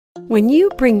When you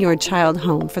bring your child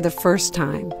home for the first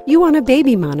time, you want a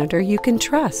baby monitor you can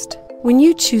trust. When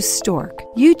you choose Stork,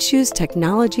 you choose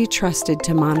technology trusted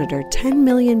to monitor 10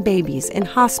 million babies in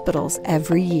hospitals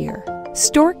every year.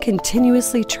 Stork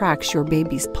continuously tracks your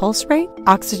baby's pulse rate,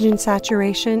 oxygen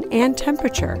saturation, and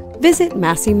temperature. Visit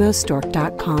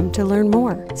MassimoStork.com to learn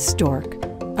more. Stork,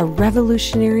 a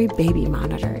revolutionary baby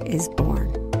monitor, is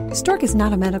born. Stork is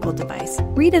not a medical device.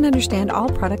 Read and understand all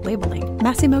product labeling.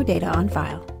 Massimo data on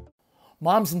file.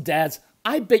 Moms and dads,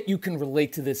 I bet you can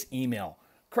relate to this email.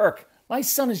 Kirk, my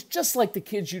son is just like the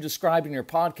kids you described in your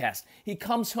podcast. He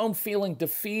comes home feeling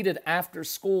defeated after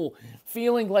school,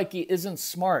 feeling like he isn't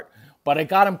smart. But I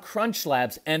got him Crunch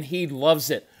Labs and he loves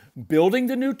it. Building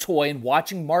the new toy and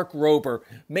watching Mark Rober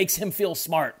makes him feel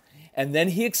smart. And then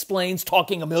he explains,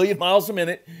 talking a million miles a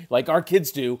minute, like our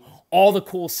kids do, all the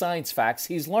cool science facts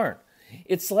he's learned.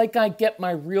 It's like I get my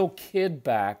real kid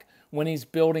back when he's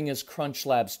building his Crunch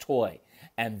Labs toy.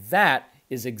 And that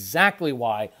is exactly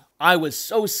why I was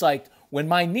so psyched when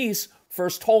my niece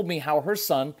first told me how her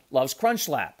son loves Crunch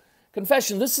Lab.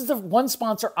 Confession, this is the one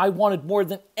sponsor I wanted more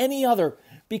than any other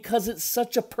because it's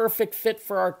such a perfect fit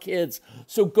for our kids.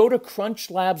 So go to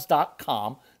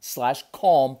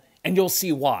crunchlabs.com/calm and you'll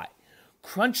see why.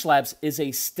 Crunch Labs is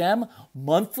a STEM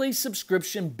monthly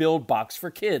subscription build box for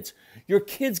kids. Your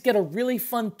kids get a really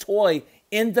fun toy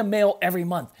in the mail every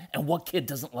month. And what kid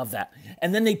doesn't love that?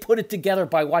 And then they put it together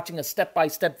by watching a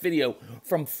step-by-step video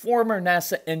from former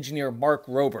NASA engineer Mark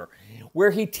Rober,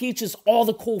 where he teaches all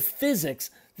the cool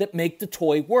physics that make the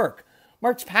toy work.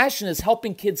 Mark's passion is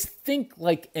helping kids think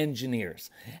like engineers.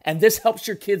 And this helps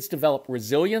your kids develop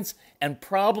resilience and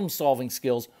problem-solving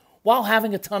skills while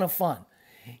having a ton of fun.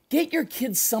 Get your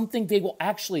kids something they will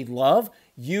actually love,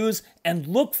 use, and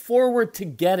look forward to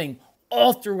getting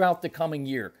all throughout the coming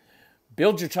year.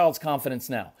 Build your child's confidence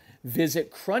now.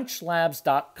 Visit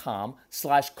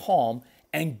crunchlabs.com/calm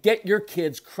and get your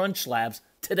kids Crunch Labs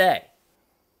today.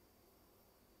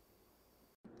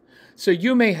 So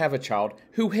you may have a child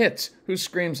who hits, who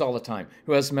screams all the time,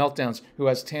 who has meltdowns, who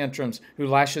has tantrums, who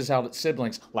lashes out at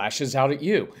siblings, lashes out at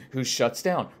you, who shuts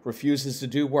down, refuses to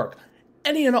do work,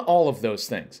 any and all of those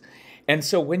things. And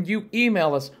so when you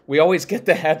email us, we always get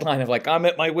the headline of like, I'm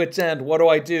at my wit's end, what do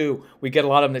I do? We get a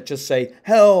lot of them that just say,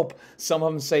 help. Some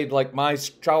of them say like, my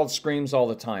child screams all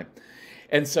the time.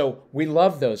 And so we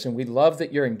love those, and we love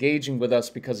that you're engaging with us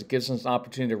because it gives us an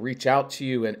opportunity to reach out to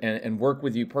you and work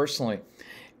with you personally.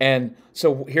 And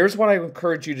so here's what I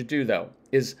encourage you to do though,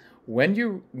 is when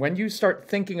you start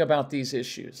thinking about these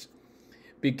issues,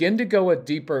 begin to go a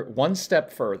deeper, one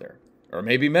step further, or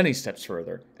maybe many steps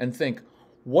further, and think,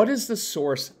 what is the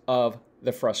source of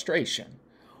the frustration?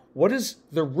 What is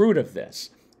the root of this?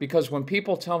 Because when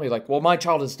people tell me like, well, my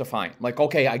child is defiant, I'm like,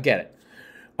 okay, I get it.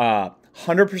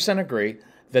 100% agree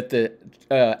that the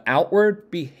outward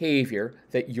behavior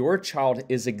that your child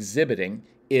is exhibiting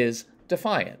is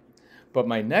defiant. But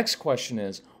my next question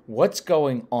is, what's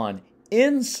going on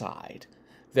inside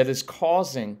that is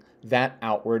causing that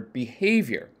outward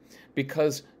behavior?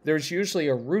 Because there's usually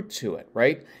a root to it,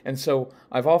 right? And so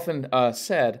I've often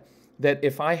said that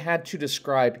if I had to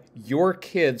describe your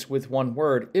kids with one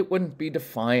word, it wouldn't be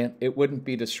defiant, it wouldn't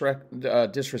be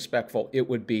disrespectful, it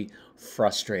would be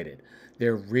frustrated.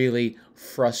 They're really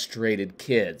frustrated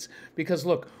kids. Because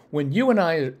look, when you and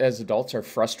I as adults are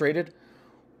frustrated,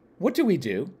 what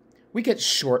do? We get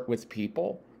short with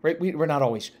people. Right? We're not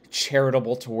always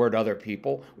charitable toward other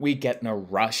people. We get in a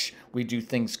rush. We do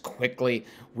things quickly.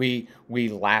 We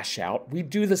lash out. We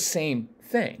do the same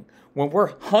thing. When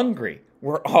we're hungry,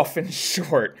 we're often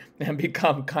short and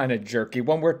become kind of jerky.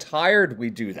 When we're tired,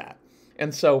 we do that.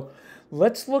 And so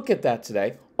let's look at that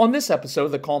today on this episode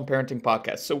of the Calm Parenting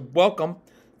Podcast. So welcome.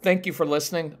 Thank you for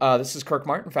listening. This is Kirk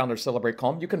Martin, founder of Celebrate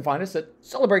Calm. You can find us at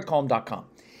celebratecalm.com.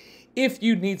 If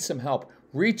you need some help,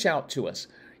 reach out to us.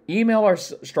 Email our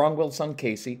strong-willed son,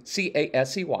 Casey, Casey,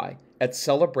 at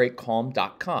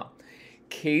celebratecalm.com.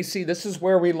 Casey, this is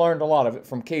where we learned a lot of it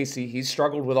from Casey. He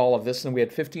struggled with all of this, and we had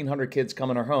 1,500 kids come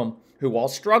in our home who all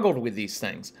struggled with these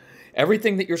things.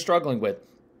 Everything that you're struggling with.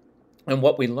 And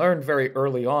what we learned very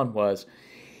early on was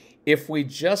if we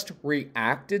just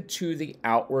reacted to the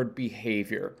outward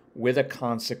behavior with a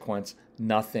consequence,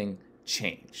 nothing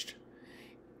changed.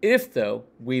 If, though,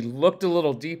 we looked a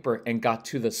little deeper and got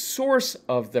to the source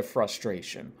of the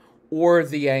frustration or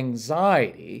the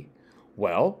anxiety,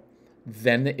 well,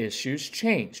 then the issues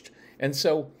changed. And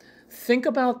so think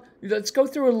about, let's go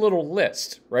through a little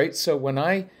list, right? So when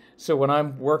I'm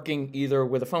working either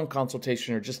with a phone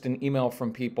consultation or just an email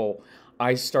from people,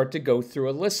 I start to go through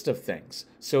a list of things.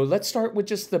 So let's start with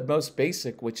just the most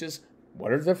basic, which is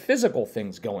what are the physical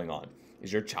things going on?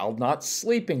 Is your child not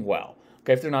sleeping well?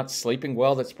 Okay, if they're not sleeping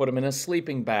well, let's put them in a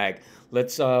sleeping bag.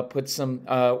 Let's put some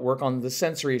work on the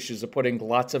sensory issues of putting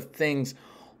lots of things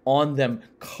on them,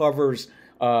 covers.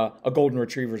 A golden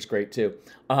retriever is great too.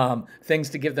 Things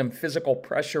to give them physical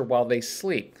pressure while they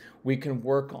sleep. We can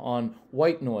work on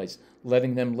white noise,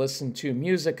 letting them listen to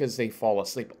music as they fall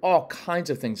asleep. All kinds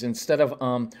of things. Instead of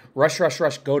rush, rush,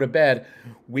 rush, go to bed,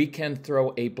 we can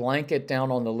throw a blanket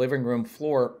down on the living room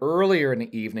floor earlier in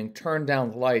the evening, turn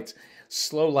down the lights,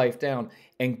 slow life down,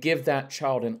 and give that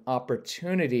child an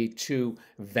opportunity to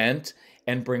vent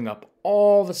and bring up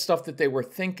all the stuff that they were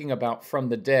thinking about from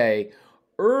the day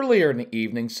earlier in the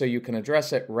evening so you can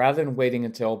address it rather than waiting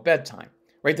until bedtime,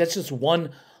 right? That's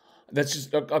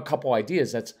just a couple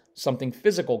ideas. That's something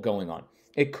physical going on.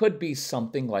 It could be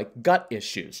something like gut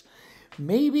issues.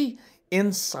 Maybe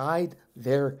inside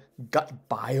their gut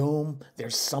biome,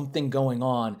 there's something going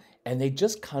on and they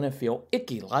just kind of feel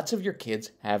icky. Lots of your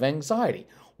kids have anxiety.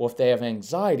 Well, if they have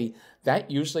anxiety, that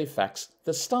usually affects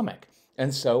the stomach.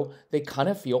 And so they kind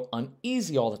of feel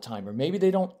uneasy all the time, or maybe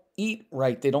they don't eat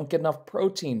right. They don't get enough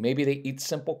protein. Maybe they eat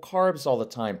simple carbs all the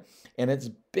time. And it's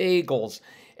bagels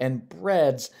and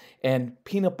breads and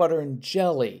peanut butter and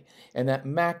jelly and that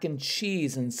mac and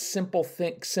cheese and simple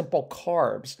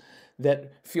carbs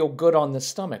that feel good on the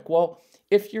stomach. Well,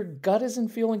 if your gut isn't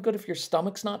feeling good, if your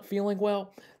stomach's not feeling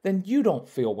well, then you don't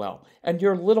feel well and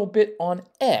you're a little bit on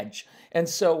edge. And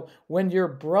so when your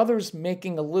brother's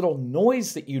making a little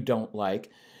noise that you don't like,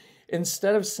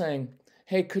 instead of saying,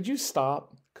 hey, could you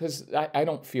stop? Because I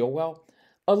don't feel well,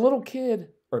 a little kid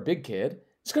or a big kid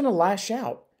is going to lash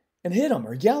out and hit him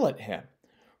or yell at him,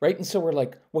 right? And so we're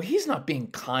like, well, he's not being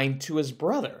kind to his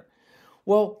brother.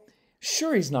 Well,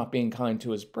 sure, he's not being kind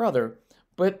to his brother,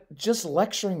 but just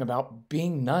lecturing about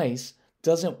being nice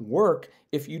doesn't work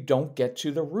if you don't get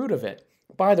to the root of it.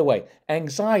 By the way,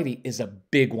 anxiety is a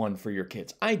big one for your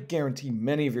kids. I guarantee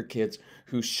many of your kids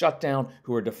who shut down,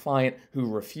 who are defiant, who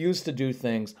refuse to do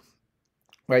things,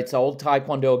 right? It's the old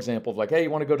Taekwondo example of like, hey, you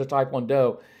want to go to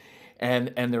Taekwondo?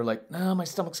 And they're like, no, my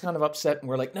stomach's kind of upset. And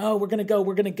we're like, no, we're going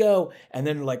to go. And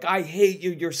then like, I hate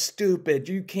you. You're stupid.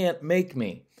 You can't make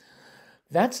me.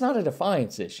 That's not a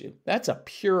defiance issue. That's a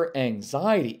pure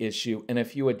anxiety issue. And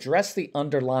if you address the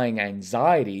underlying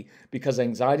anxiety, because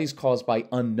anxiety is caused by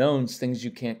unknowns, things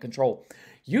you can't control,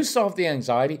 you solve the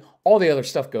anxiety, all the other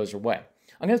stuff goes away.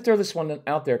 I'm going to throw this one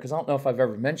out there because I don't know if I've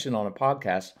ever mentioned on a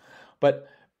podcast, but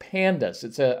PANDAS,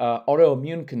 it's an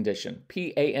autoimmune condition,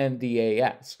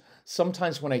 PANDAS.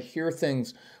 Sometimes when I hear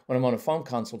things, when I'm on a phone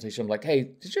consultation, I'm like,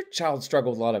 hey, did your child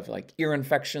struggle with a lot of like ear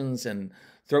infections and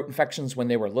throat infections when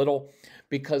they were little?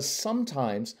 Because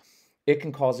sometimes it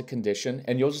can cause a condition,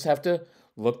 and you'll just have to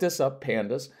look this up,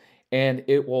 PANDAS, and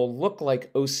it will look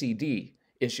like OCD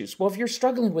issues. Well, if you're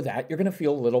struggling with that, you're going to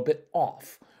feel a little bit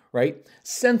off, right?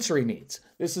 Sensory needs.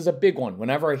 This is a big one.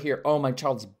 Whenever I hear, oh, my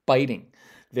child's biting,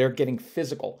 they're getting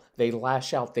physical, they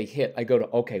lash out, they hit, I go to,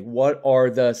 okay, what are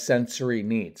the sensory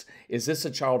needs? Is this a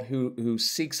child who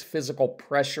seeks physical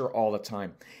pressure all the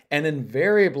time? And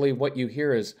invariably what you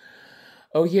hear is,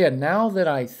 oh yeah, now that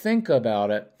I think about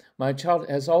it, my child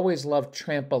has always loved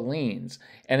trampolines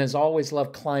and has always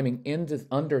loved climbing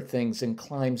under things and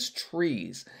climbs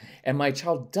trees. And my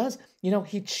child does,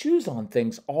 he chews on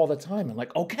things all the time. I'm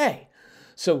like, okay.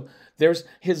 So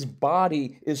his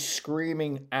body is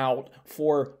screaming out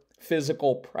for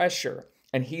physical pressure,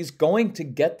 and he's going to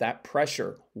get that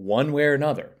pressure one way or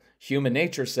another. Human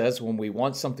nature says when we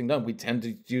want something done, we tend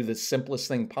to do the simplest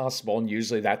thing possible, and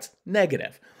usually that's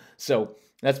negative. So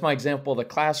that's my example of the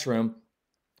classroom,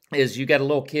 is you get a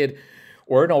little kid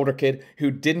or an older kid who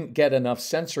didn't get enough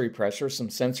sensory pressure, some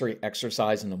sensory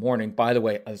exercise in the morning. By the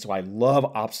way, that's why I love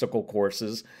obstacle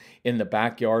courses in the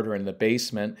backyard or in the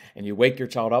basement. And you wake your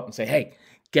child up and say, hey,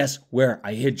 guess where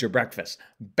I hid your breakfast?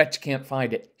 Bet you can't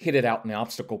find it. Hid it out in the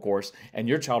obstacle course. And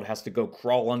your child has to go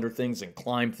crawl under things and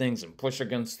climb things and push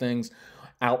against things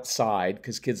outside,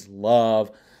 because kids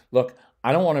look,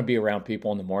 I don't want to be around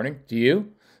people in the morning. Do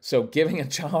you? So giving a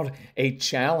child a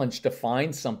challenge to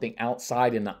find something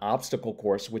outside in the obstacle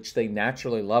course, which they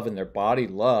naturally love and their body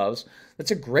loves, that's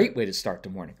a great way to start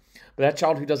the morning. But that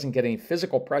child who doesn't get any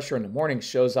physical pressure in the morning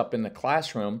shows up in the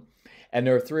classroom, and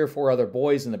there are 3 or 4 other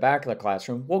boys in the back of the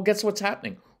classroom. Well, guess what's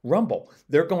happening? Rumble.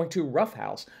 They're going to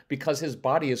roughhouse because his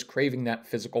body is craving that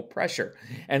physical pressure.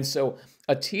 And so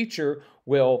a teacher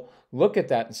will look at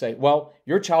that and say, well,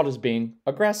 your child is being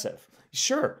aggressive.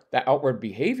 Sure, that outward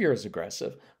behavior is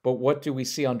aggressive, but what do we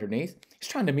see underneath? He's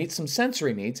trying to meet some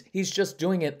sensory needs. He's just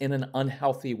doing it in an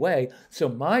unhealthy way. So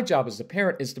my job as a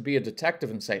parent is to be a detective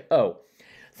and say, oh,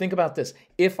 think about this.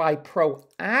 If I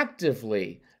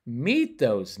proactively meet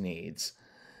those needs,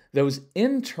 those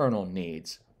internal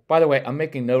needs. By the way, I'm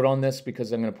making note on this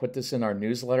because I'm going to put this in our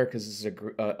newsletter because this is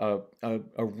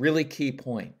a really key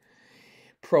point.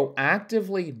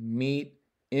 Proactively meet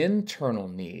internal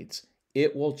needs.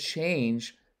 It will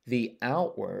change the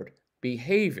outward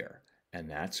behavior. And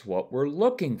that's what we're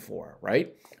looking for,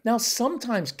 right? Now,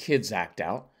 sometimes kids act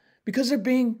out because they're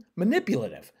being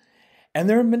manipulative and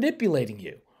they're manipulating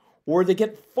you, or they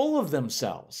get full of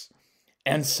themselves.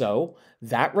 And so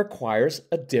that requires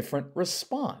a different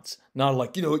response. Not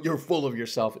like, you're full of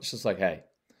yourself. It's just like, hey,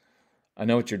 I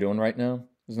know what you're doing right now.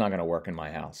 It's not going to work in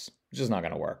my house. It's just not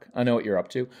going to work. I know what you're up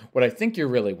to. What I think you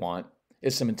really want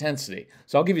is some intensity.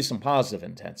 So I'll give you some positive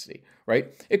intensity,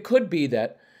 right? It could be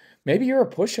that maybe you're a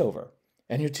pushover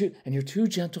and you're too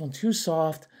gentle and too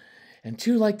soft and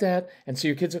too like that. And so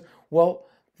your kids are, well,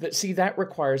 that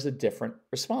requires a different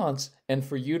response. And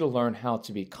for you to learn how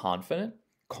to be confident,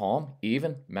 calm,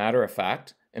 even, matter of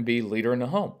fact, and be leader in the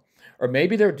home. Or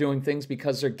maybe they're doing things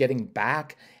because they're getting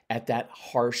back at that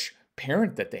harsh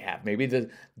parent that they have. Maybe the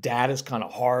dad is kind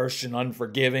of harsh and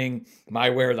unforgiving, my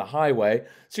way or the highway.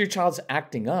 So your child's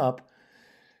acting up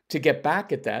to get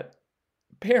back at that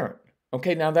parent.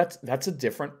 Okay, now that's a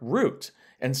different route.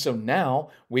 And so now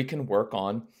we can work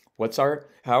on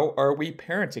how are we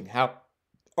parenting? How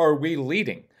are we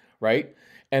leading, right?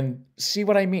 And see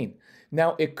what I mean.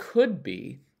 Now, it could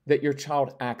be that your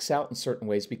child acts out in certain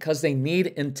ways because they need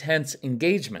intense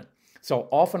engagement. So I'll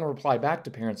often reply back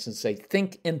to parents and say,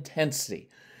 think intensity.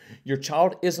 Your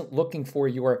child isn't looking for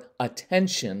your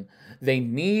attention. They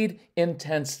need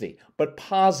intensity, but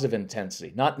positive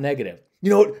intensity, not negative. You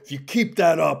know what? If you keep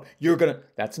that up,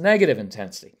 that's negative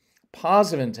intensity.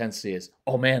 Positive intensity is,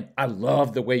 oh man, I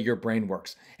love the way your brain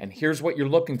works. And here's what you're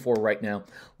looking for right now.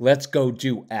 Let's go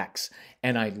do X.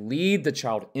 And I lead the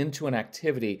child into an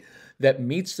activity that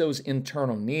meets those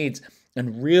internal needs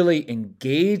and really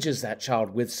engages that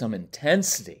child with some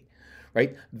intensity,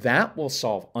 right? That will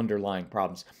solve underlying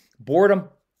problems. Boredom,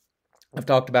 I've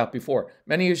talked about before.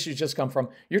 Many issues just come from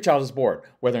your child is bored,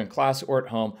 whether in class or at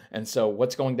home. And so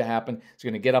what's going to happen? He's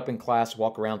going to get up in class,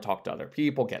 walk around, talk to other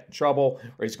people, get in trouble,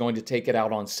 or he's going to take it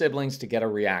out on siblings to get a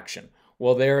reaction.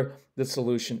 Well, there, the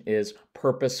solution is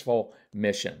purposeful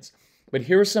missions. But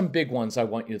here are some big ones I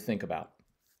want you to think about.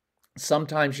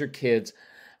 Sometimes your kids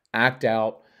act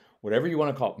out, whatever you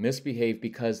want to call it, misbehave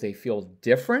because they feel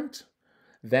different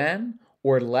than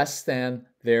or less than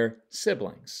their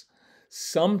siblings.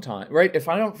 Sometimes, right? If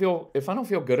I don't feel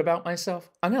good about myself,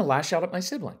 I'm going to lash out at my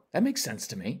sibling. That makes sense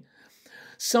to me.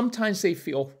 Sometimes they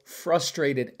feel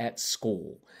frustrated at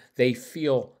school. They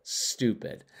feel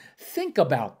stupid. Think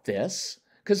about this,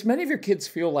 because many of your kids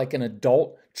feel like an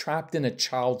adult trapped in a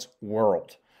child's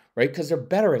world, right? Because they're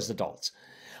better as adults.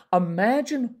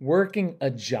 Imagine working a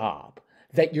job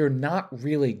that you're not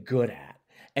really good at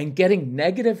and getting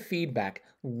negative feedback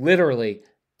literally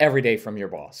every day from your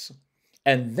boss.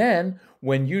 And then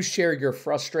when you share your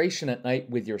frustration at night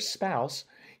with your spouse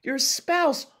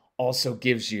also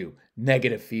gives you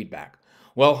negative feedback.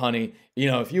 Well, honey,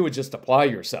 if you would just apply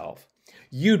yourself,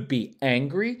 you'd be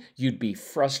angry, you'd be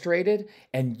frustrated,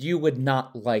 and you would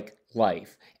not like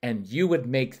life. And you would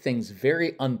make things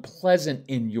very unpleasant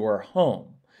in your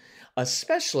home,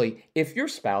 especially if your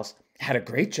spouse had a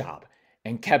great job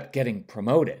and kept getting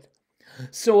promoted.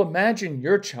 So imagine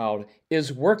your child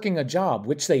is working a job,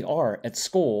 which they are at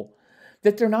school,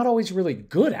 that they're not always really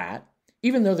good at,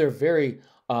 even though they're very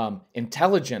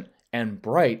intelligent and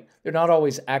bright. They're not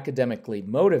always academically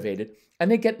motivated,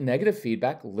 and they get negative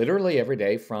feedback literally every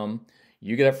day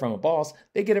you get it from a boss,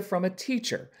 they get it from a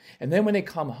teacher. And then when they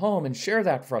come home and share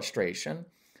that frustration,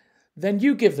 then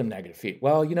you give them negative feedback.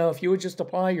 Well, if you would just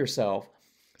apply yourself.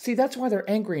 See, that's why they're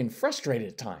angry and frustrated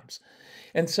at times.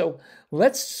 And so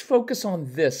let's focus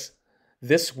on this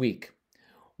week.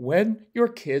 When your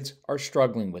kids are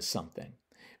struggling with something,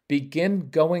 begin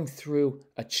going through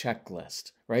a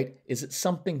checklist, right? Is it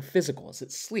something physical? Is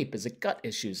it sleep? Is it gut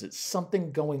issues? Is it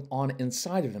something going on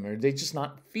inside of them? Or are they just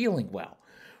not feeling well,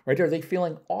 right? Are they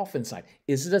feeling off inside?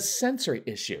 Is it a sensory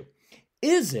issue?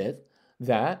 Is it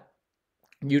that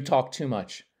you talk too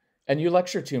much and you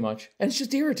lecture too much and it's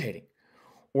just irritating?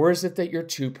 Or is it that you're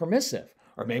too permissive?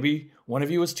 Or maybe one of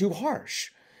you is too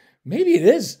harsh. Maybe it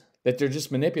is that they're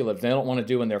just manipulative. They don't want to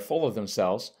do and they're full of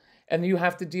themselves. And you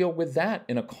have to deal with that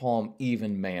in a calm,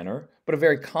 even manner, but a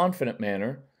very confident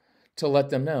manner to let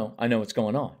them know, I know what's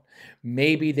going on.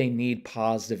 Maybe they need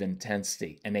positive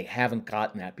intensity and they haven't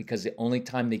gotten that because the only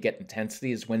time they get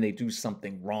intensity is when they do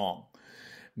something wrong.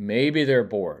 Maybe they're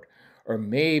bored. Or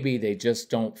maybe they just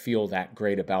don't feel that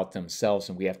great about themselves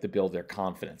and we have to build their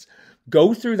confidence.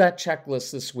 Go through that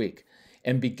checklist this week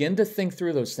and begin to think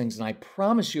through those things. And I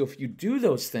promise you, if you do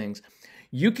those things,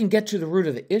 you can get to the root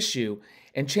of the issue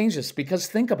and change this. Because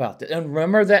think about it, and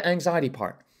remember that anxiety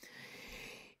part.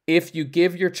 If you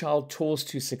give your child tools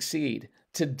to succeed,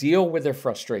 to deal with their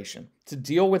frustration, to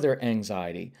deal with their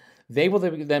anxiety, they will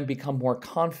then become more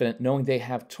confident knowing they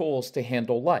have tools to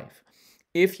handle life.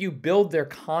 If you build their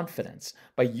confidence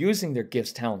by using their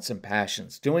gifts, talents, and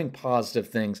passions, doing positive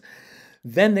things,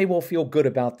 then they will feel good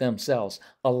about themselves.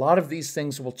 A lot of these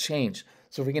things will change.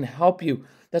 So if we can help you,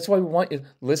 that's why we want you to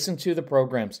listen to the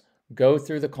programs, go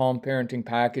through the Calm Parenting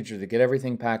package or the Get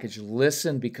Everything package.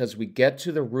 Listen, because we get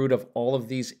to the root of all of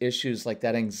these issues, like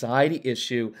that anxiety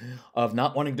issue of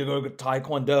not wanting to go to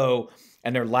Taekwondo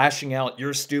and they're lashing out,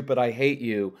 "You're stupid, I hate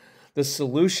you." The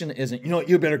solution isn't,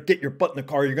 you better get your butt in the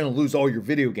car, you're going to lose all your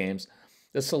video games.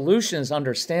 The solution is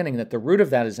understanding that the root of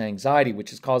that is anxiety,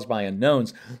 which is caused by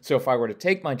unknowns. So if I were to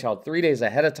take my child 3 days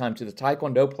ahead of time to the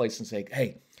Taekwondo place and say,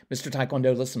 "Hey, Mr.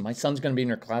 Taekwondo, listen, my son's going to be in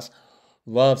your class,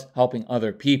 loves helping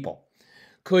other people.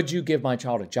 Could you give my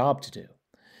child a job to do?"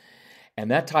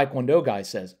 And that Taekwondo guy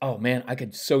says, "Oh man, I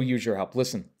could so use your help.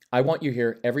 Listen, I want you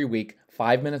here every week,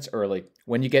 5 minutes early.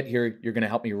 When you get here, you're going to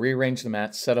help me rearrange the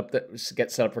mats,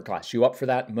 get set up for class. You up for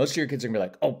that?" Most of your kids are going to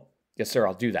be like, "Oh, yes, sir,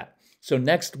 I'll do that." So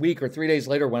next week or 3 days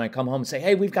later, when I come home and say,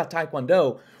 "Hey, we've got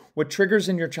Taekwondo," what triggers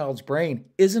in your child's brain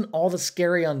isn't all the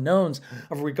scary unknowns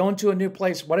of, "Are we going to a new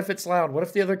place? What if it's loud? What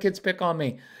if the other kids pick on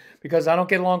me because I don't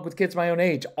get along with kids my own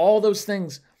age?" All those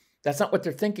things, that's not what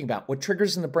they're thinking about. What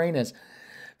triggers in the brain is,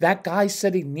 that guy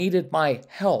said he needed my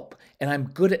help, and I'm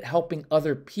good at helping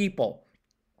other people.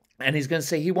 And he's going to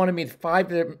say he wanted me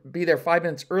to be there 5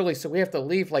 minutes early, so we have to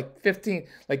leave like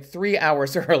 3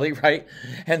 hours early, right?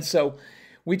 And so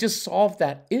we just solved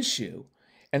that issue.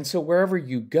 And so wherever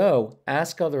you go,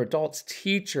 ask other adults,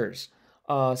 teachers,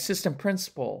 assistant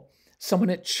principal,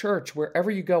 someone at church, wherever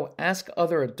you go, ask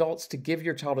other adults to give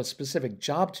your child a specific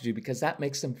job to do, because that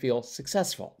makes them feel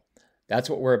successful. That's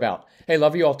what we're about. Hey,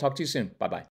 love you all. Talk to you soon.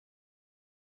 Bye-bye.